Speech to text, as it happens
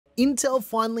Intel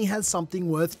finally has something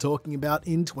worth talking about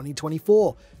in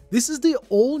 2024. This is the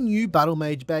all-new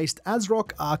Battlemage-based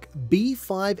ASRock ARC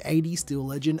B580 Steel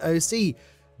Legend OC.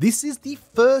 This is the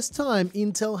first time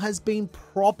Intel has been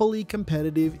properly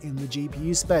competitive in the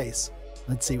GPU space.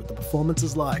 Let's see what the performance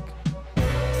is like.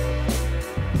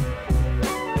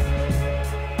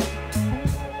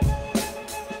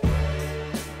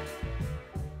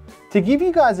 To give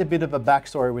you guys a bit of a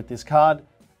backstory with this card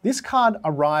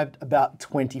arrived about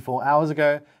 24 hours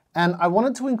ago, and I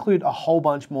wanted to include a whole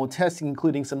bunch more testing,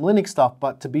 including some Linux stuff,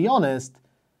 but to be honest,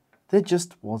 there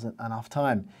just wasn't enough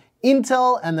time.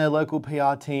 Intel and their local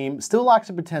PR team still like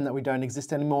to pretend that we don't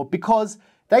exist anymore because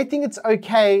they think it's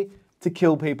okay to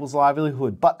kill people's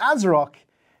livelihood. But ASRock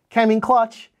came in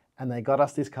clutch and they got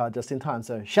us this card just in time.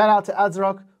 So shout out to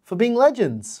ASRock for being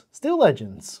legends, still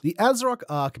legends. The ASRock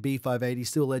ARC B580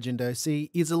 Steel Legend OC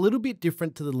is a little bit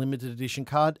different to the limited edition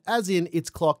card, as in it's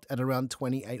clocked at around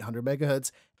 2800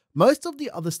 MHz. Most of the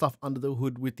other stuff under the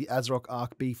hood with the ASRock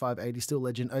ARC B580 Steel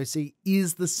Legend OC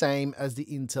is the same as the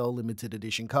Intel limited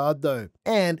edition card though,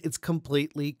 and it's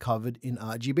completely covered in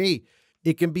RGB.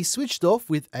 It can be switched off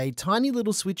with a tiny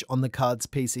little switch on the card's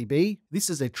PCB. This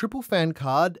is a triple fan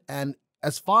card, and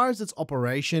as far as its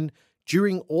operation,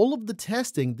 during all of the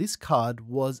testing, this card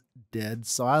was dead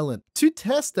silent. To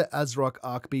test the ASRock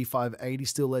ARC B580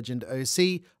 Steel Legend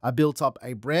OC, I built up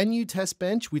a brand new test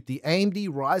bench with the AMD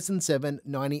Ryzen 7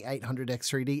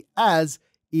 9800X3D, as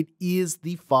it is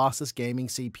the fastest gaming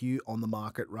CPU on the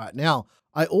market right now.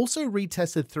 I also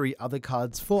retested 3 other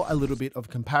cards for a little bit of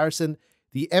comparison: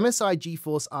 the MSI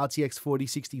GeForce RTX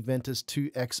 4060 Ventus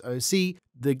 2X OC,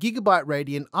 the Gigabyte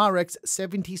Radeon RX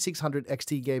 7600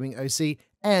 XT Gaming OC,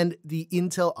 and the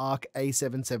Intel Arc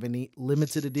A770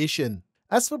 Limited Edition.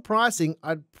 As for pricing,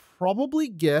 I'd probably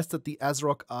guess that the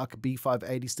ASRock ARC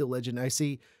B580 Steel Legend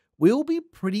OC will be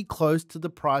pretty close to the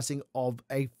pricing of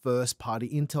a first-party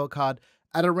Intel card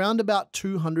at around about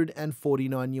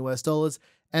 $249 US.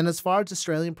 And as far as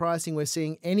Australian pricing, we're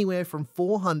seeing anywhere from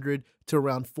 400 to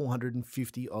around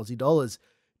 450 Aussie dollars.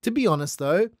 To be honest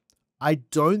though, I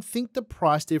don't think the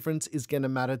price difference is going to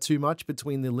matter too much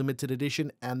between the limited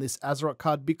edition and this ASRock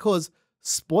card because,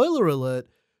 spoiler alert,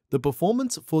 the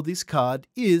performance for this card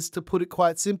is, to put it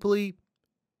quite simply,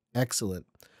 excellent.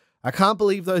 I can't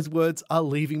believe those words are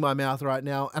leaving my mouth right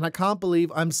now, and I can't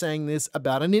believe I'm saying this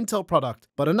about an Intel product.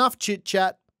 But enough chit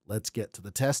chat, let's get to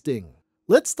the testing.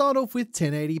 Let's start off with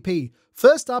 1080p.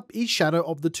 First up is Shadow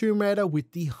of the Tomb Raider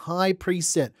with the high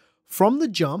preset. From the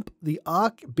jump, the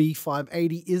ARC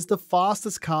B580 is the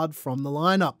fastest card from the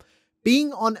lineup,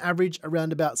 being on average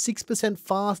around about 6%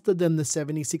 faster than the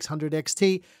 7600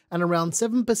 XT and around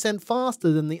 7%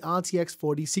 faster than the RTX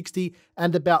 4060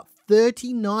 and about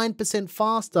 39%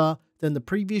 faster than the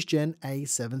previous gen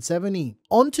A770.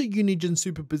 Onto Unigine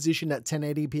superposition at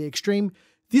 1080p Extreme.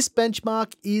 This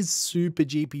benchmark is super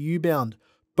GPU bound.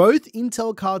 Both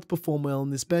Intel cards perform well in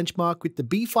this benchmark, with the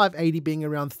B580 being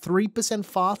around 3%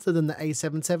 faster than the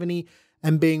A770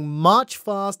 and being much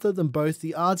faster than both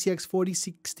the RTX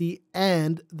 4060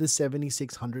 and the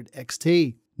 7600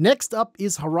 XT. Next up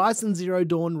is Horizon Zero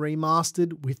Dawn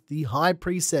Remastered with the high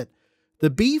preset. The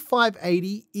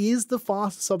B580 is the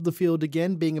fastest of the field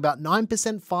again, being about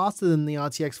 9% faster than the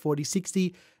RTX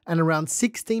 4060 and around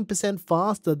 16%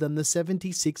 faster than the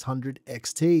 7600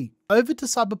 XT. Over to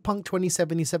Cyberpunk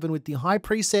 2077 with the high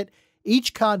preset.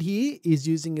 Each card here is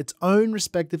using its own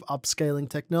respective upscaling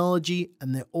technology,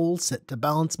 and they're all set to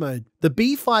balance mode. The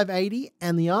B580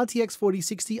 and the RTX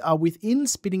 4060 are within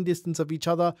spitting distance of each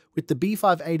other, with the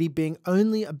B580 being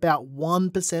only about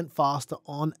 1% faster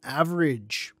on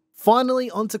average. Finally,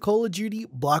 onto Call of Duty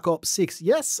Black Ops 6.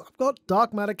 Yes, I've got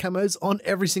dark matter camos on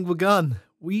every single gun.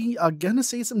 We are going to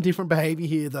see some different behavior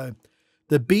here though.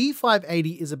 The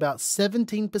B580 is about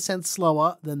 17%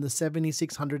 slower than the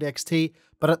 7600 XT,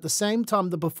 but at the same time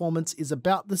the performance is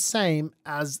about the same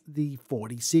as the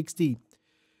 4060.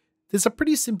 There's a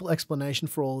pretty simple explanation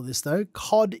for all of this though.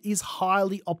 COD is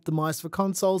highly optimized for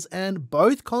consoles, and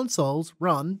both consoles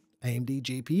run AMD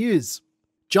GPUs.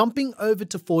 Jumping over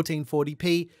to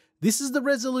 1440p, this is the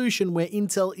resolution where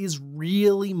Intel is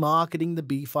really marketing the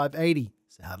B580.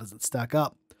 So how does it stack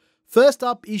up? First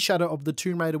up is Shadow of the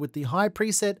Tomb Raider with the high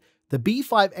preset. The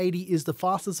B580 is the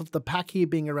fastest of the pack here,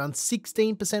 being around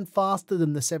 16% faster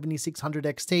than the 7600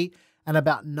 XT and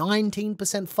about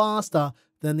 19% faster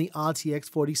than the RTX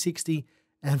 4060.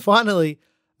 And finally,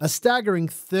 a staggering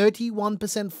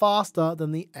 31% faster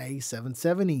than the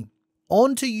A770.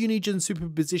 On to Unigine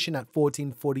superposition at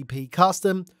 1440p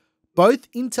custom. Both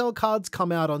Intel cards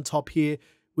come out on top here,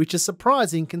 which is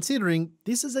surprising considering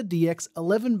this is a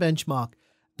DX11 benchmark.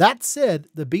 That said,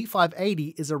 the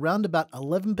B580 is around about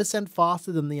 11%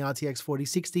 faster than the RTX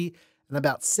 4060 and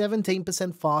about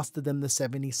 17% faster than the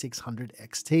 7600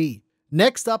 XT.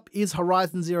 Next up is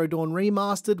Horizon Zero Dawn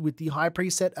Remastered with the high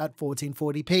preset at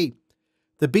 1440p.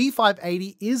 The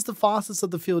B580 is the fastest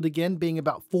of the field again, being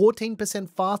about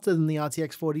 14% faster than the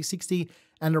RTX 4060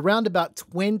 and around about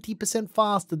 20%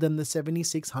 faster than the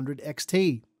 7600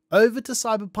 XT. Over to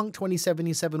Cyberpunk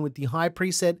 2077 with the high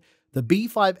preset, the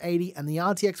B580 and the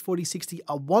RTX 4060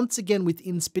 are once again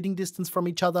within spitting distance from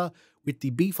each other, with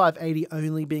the B580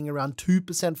 only being around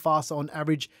 2% faster on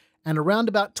average and around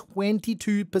about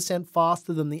 22%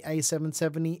 faster than the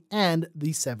A770 and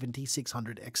the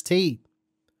 7600 XT.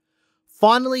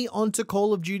 Finally, onto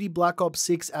Call of Duty Black Ops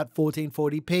 6 at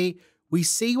 1440p, we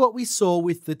see what we saw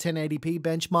with the 1080p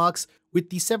benchmarks, with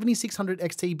the 7600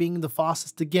 XT being the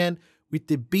fastest again, with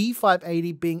the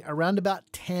B580 being around about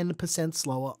 10%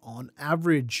 slower on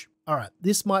average. Alright,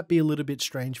 this might be a little bit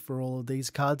strange for all of these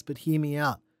cards, but hear me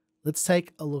out. Let's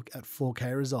take a look at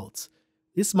 4K results.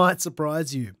 This might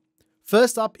surprise you.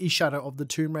 First up is Shadow of the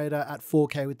Tomb Raider at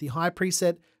 4K with the high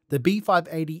preset. The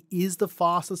B580 is the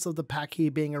fastest of the pack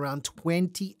here, being around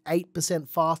 28%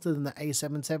 faster than the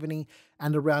A770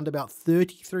 and around about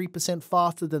 33%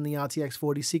 faster than the RTX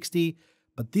 4060,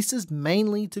 but this is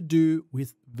mainly to do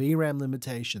with VRAM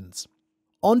limitations.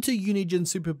 Onto Unigen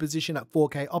Superposition at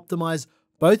 4K optimized,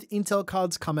 both Intel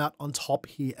cards come out on top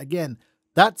here again.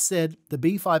 That said, the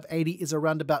B580 is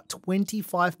around about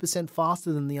 25%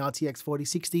 faster than the RTX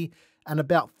 4060 and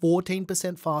about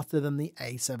 14% faster than the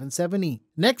A770.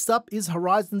 Next up is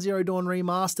Horizon Zero Dawn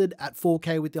Remastered at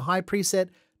 4K with the high preset.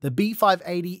 The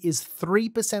B580 is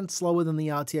 3% slower than the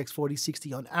RTX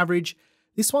 4060 on average.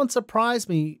 This one surprised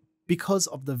me because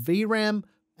of the VRAM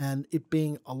and it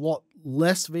being a lot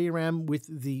less VRAM with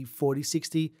the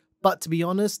 4060, but to be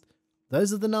honest,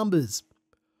 those are the numbers.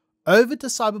 Over to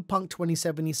Cyberpunk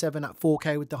 2077 at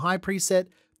 4K with the high preset.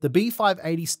 The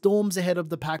B580 storms ahead of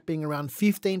the pack, being around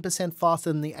 15%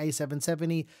 faster than the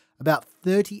A770, about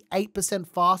 38%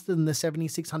 faster than the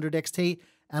 7600 XT,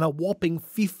 and a whopping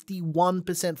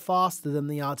 51% faster than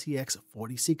the RTX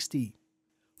 4060.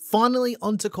 Finally,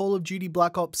 onto Call of Duty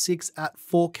Black Ops 6 at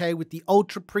 4K with the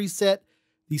Ultra preset.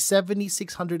 The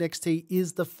 7600 XT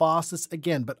is the fastest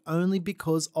again, but only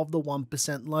because of the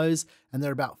 1% lows, and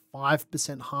they're about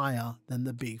 5% higher than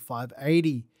the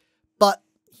B580. But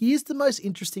here's the most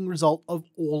interesting result of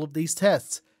all of these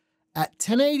tests. At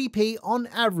 1080p on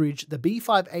average, the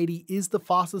B580 is the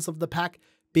fastest of the pack,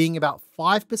 being about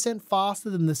 5% faster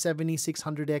than the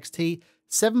 7600 XT,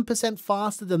 7%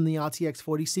 faster than the RTX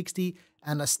 4060,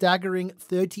 and a staggering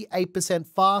 38%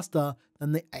 faster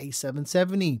than the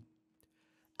A770.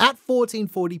 At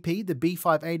 1440p, the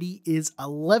B580 is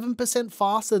 11%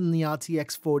 faster than the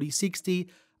RTX 4060,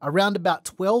 around about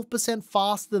 12%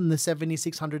 faster than the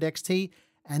 7600 XT,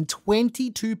 and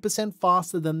 22%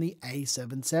 faster than the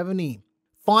A770.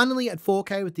 Finally, at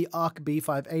 4K with the ARC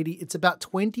B580, it's about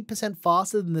 20%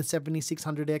 faster than the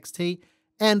 7600 XT,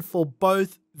 and for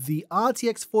both the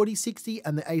RTX 4060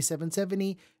 and the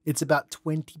A770, it's about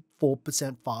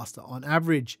 24% faster on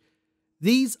average.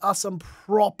 These are some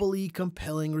properly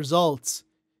compelling results.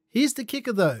 Here's the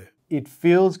kicker though. It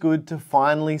feels good to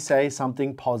finally say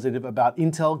something positive about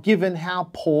Intel given how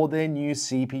poor their new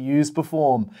CPUs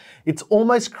perform. It's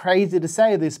almost crazy to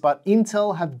say this, but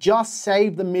Intel have just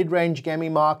saved the mid-range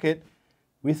gaming market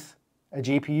with a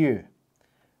GPU.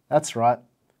 That's right,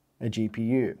 a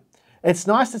GPU. It's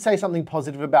nice to say something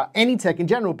positive about any tech in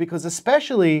general, because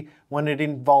especially when it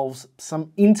involves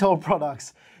some Intel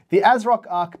products. The ASRock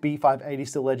ARC B580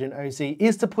 Still Legend OC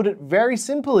is, to put it very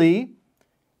simply,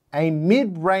 a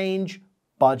mid-range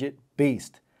budget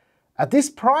beast. At this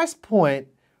price point,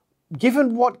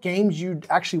 given what games you'd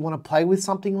actually want to play with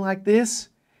something like this,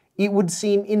 it would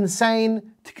seem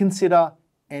insane to consider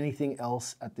anything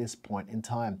else at this point in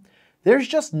time. There's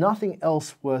just nothing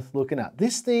else worth looking at.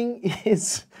 This thing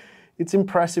it's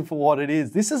impressive for what it is.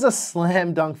 This is a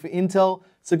slam dunk for Intel.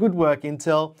 So good work,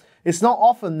 Intel. It's not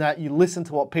often that you listen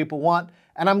to what people want,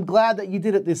 and I'm glad that you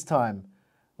did it this time.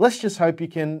 Let's just hope you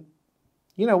can.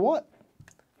 You know what?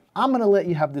 I'm going to let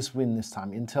you have this win this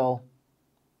time, Intel.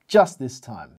 Just this time.